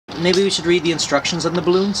maybe we should read the instructions on the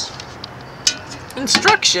balloons.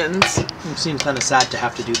 Instructions? It seems kind of sad to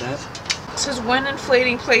have to do that. It says when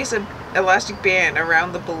inflating, place an elastic band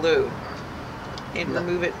around the balloon and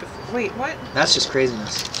remove it before. Wait, what? That's just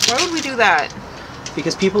craziness. Why would we do that?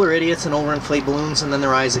 Because people are idiots and overinflate balloons and then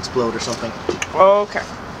their eyes explode or something. Okay,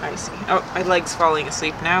 I see. Oh, my leg's falling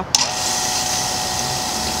asleep now.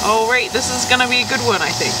 Oh, right, this is gonna be a good one, I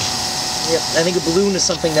think. Yep, I think a balloon is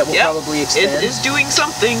something that will probably expand. It is doing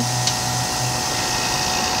something.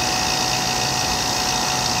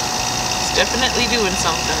 It's definitely doing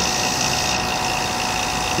something.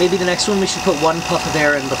 Maybe the next one we should put one puff of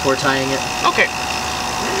air in before tying it. Okay.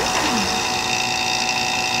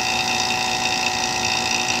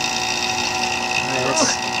 Alright,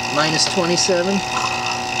 that's minus 27.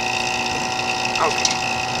 Okay.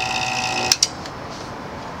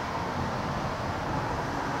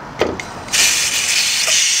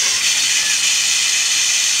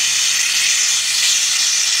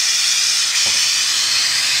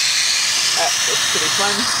 That was pretty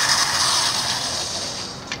fun.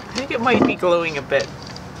 I think it might be glowing a bit.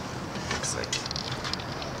 Looks like.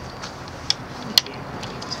 I can't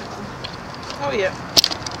really tell. Oh yeah.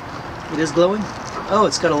 It is glowing? Oh,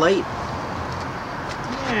 it's got a light.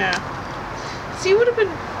 Yeah. See, it would have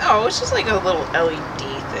been... Oh, it's just like a little LED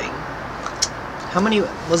thing. How many...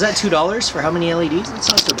 Was that $2 for how many LEDs? It's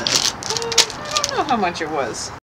not so bad. I don't know how much it was.